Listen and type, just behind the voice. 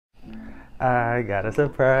I got a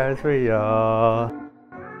surprise for y'all.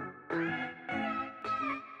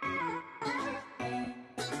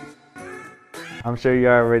 I'm sure you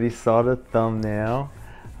already saw the thumbnail.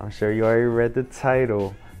 I'm sure you already read the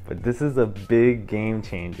title, but this is a big game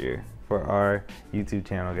changer for our YouTube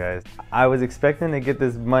channel, guys. I was expecting to get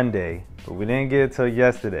this Monday, but we didn't get it till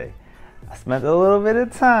yesterday. I spent a little bit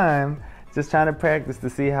of time just trying to practice to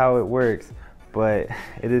see how it works, but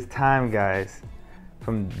it is time, guys.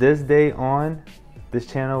 From this day on, this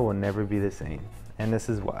channel will never be the same, and this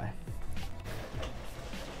is why.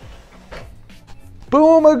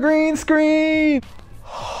 Boom, a green screen!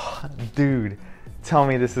 Dude, tell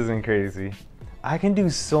me this isn't crazy. I can do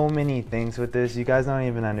so many things with this, you guys don't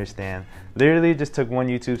even understand. Literally just took one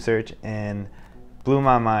YouTube search and blew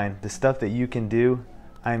my mind. The stuff that you can do,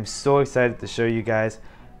 I'm so excited to show you guys.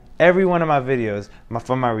 Every one of my videos,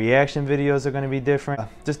 from my reaction videos are gonna be different.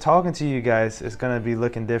 Just talking to you guys is gonna be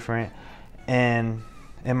looking different. And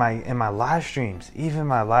in my live streams, even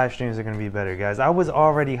my live streams are gonna be better, guys. I was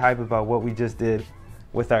already hyped about what we just did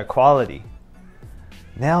with our quality.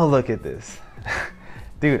 Now look at this.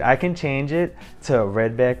 Dude, I can change it to a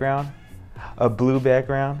red background, a blue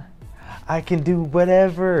background. I can do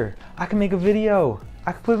whatever. I can make a video.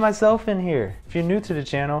 I can put myself in here. If you're new to the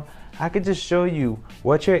channel, I could just show you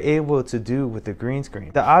what you're able to do with the green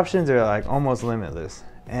screen. The options are like almost limitless.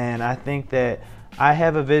 And I think that I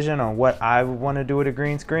have a vision on what I would want to do with a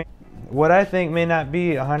green screen. What I think may not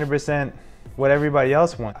be 100% what everybody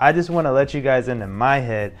else wants. I just want to let you guys into my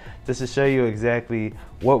head just to show you exactly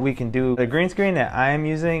what we can do. The green screen that I am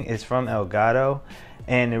using is from Elgato.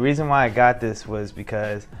 And the reason why I got this was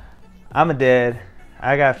because I'm a dad,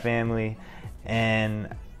 I got family,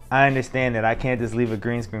 and I understand that I can't just leave a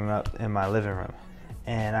green screen up in my living room.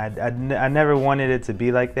 And I never wanted it to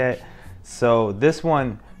be like that. So this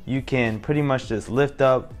one, you can pretty much just lift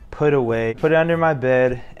up, put away, put it under my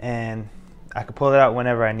bed, and I can pull it out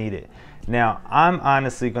whenever I need it. Now, I'm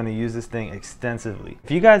honestly gonna use this thing extensively.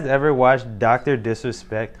 If you guys ever watched Dr.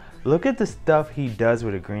 Disrespect, look at the stuff he does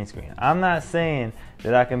with a green screen. I'm not saying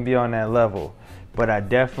that I can be on that level, but I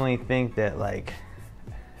definitely think that like,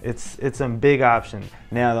 it's some big options.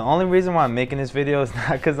 Now, the only reason why I'm making this video is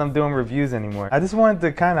not because I'm doing reviews anymore. I just wanted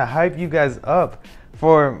to kind of hype you guys up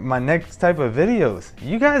for my next type of videos.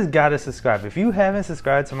 You guys gotta subscribe. If you haven't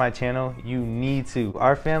subscribed to my channel, you need to.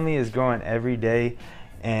 Our family is growing every day,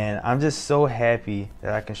 and I'm just so happy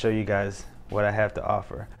that I can show you guys what I have to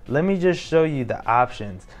offer. Let me just show you the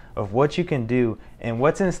options of what you can do and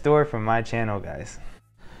what's in store for my channel, guys.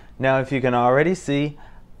 Now, if you can already see,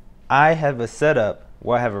 I have a setup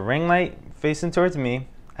where I have a ring light facing towards me,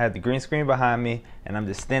 I have the green screen behind me, and I'm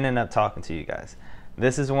just standing up talking to you guys.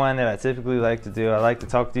 This is one that I typically like to do. I like to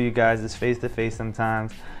talk to you guys just face to face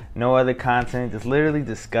sometimes. No other content, just literally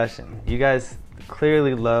discussion. You guys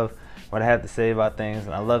clearly love what I have to say about things,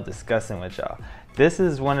 and I love discussing with y'all. This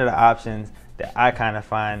is one of the options that I kind of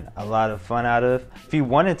find a lot of fun out of. If you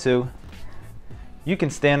wanted to, you can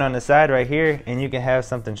stand on the side right here and you can have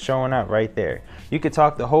something showing up right there. You could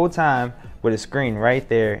talk the whole time with a screen right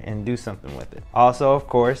there and do something with it. Also, of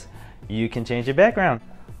course, you can change your background.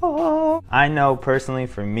 Oh. I know personally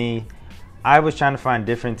for me, I was trying to find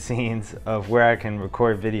different scenes of where I can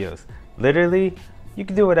record videos. Literally, you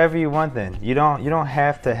can do whatever you want then. You don't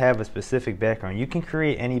have to have a specific background. You can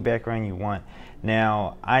create any background you want.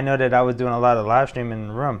 Now, I know that I was doing a lot of live streaming in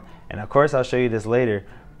the room, and of course I'll show you this later,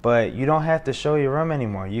 but you don't have to show your room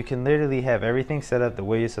anymore. You can literally have everything set up the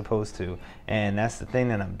way you're supposed to, and that's the thing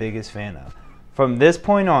that I'm biggest fan of. From this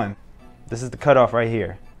point on, this is the cutoff right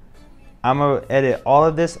here. I'm gonna edit all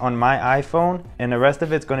of this on my iPhone, and the rest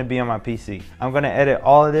of it's gonna be on my PC. I'm gonna edit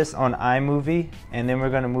all of this on iMovie, and then we're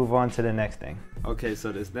gonna move on to the next thing. Okay,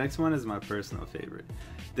 so this next one is my personal favorite.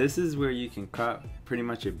 This is where you can crop pretty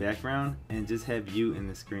much your background and just have you in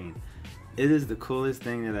the screen. It is the coolest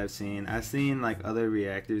thing that I've seen. I've seen like other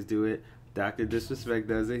reactors do it. Dr. Disrespect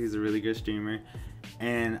does it. He's a really good streamer.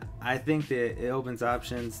 And I think that it opens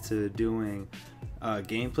options to doing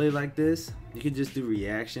gameplay like this. You can just do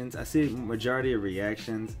reactions. I see a majority of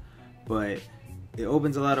reactions, but it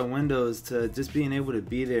opens a lot of windows to just being able to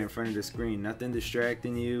be there in front of the screen. Nothing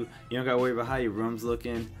distracting you. You don't got to worry about how your room's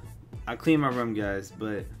looking. I clean my room, guys,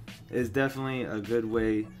 but it's definitely a good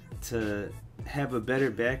way to have a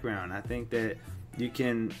better background. I think that you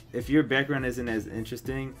can, if your background isn't as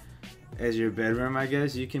interesting as your bedroom, I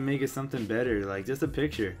guess, you can make it something better, like just a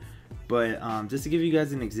picture. But just to give you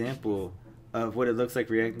guys an example of what it looks like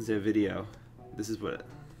reacting to a video, this is what,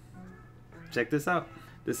 check this out.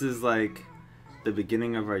 This is like the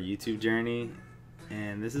beginning of our YouTube journey,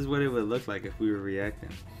 and this is what it would look like if we were reacting.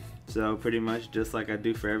 So pretty much just like I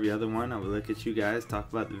do for every other one, I would look at you guys, talk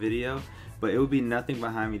about the video, but it would be nothing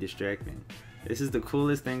behind me distracting. This is the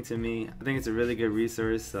coolest thing to me. I think it's a really good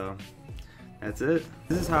resource, so that's it.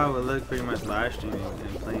 This is how I would look pretty much live streaming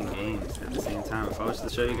and playing games at the same time. If I was to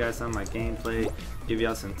show you guys some of my gameplay, give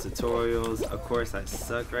y'all some tutorials. Of course I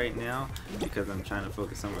suck right now because I'm trying to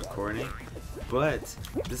focus on recording, but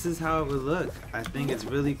this is how it would look. I think it's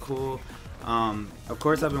really cool. Of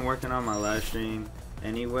course I've been working on my live stream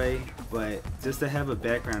anyway, but just to have a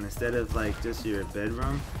background instead of like just your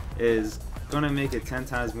bedroom is gonna make it 10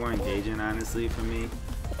 times more engaging, honestly, for me.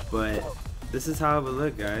 But this is how it would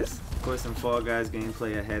look, guys. Of course, some Fall Guys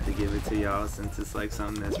gameplay, I had to give it to y'all since it's like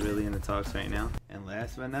something that's really in the talks right now. And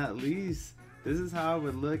last but not least, this is how it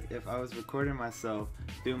would look if I was recording myself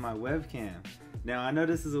through my webcam. Now I know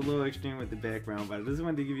this is a little extreme with the background, but I just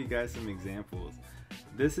wanted to give you guys some examples.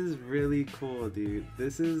 This is really cool, dude.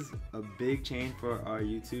 This is a big change for our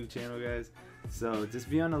YouTube channel, guys. So just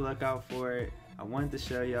be on the lookout for it. I wanted to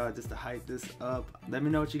show y'all just to hype this up. Let me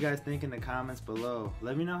know what you guys think in the comments below.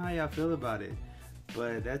 Let me know how y'all feel about it.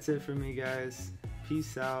 But that's it for me, guys.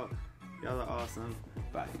 Peace out. Y'all are awesome.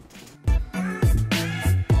 Bye.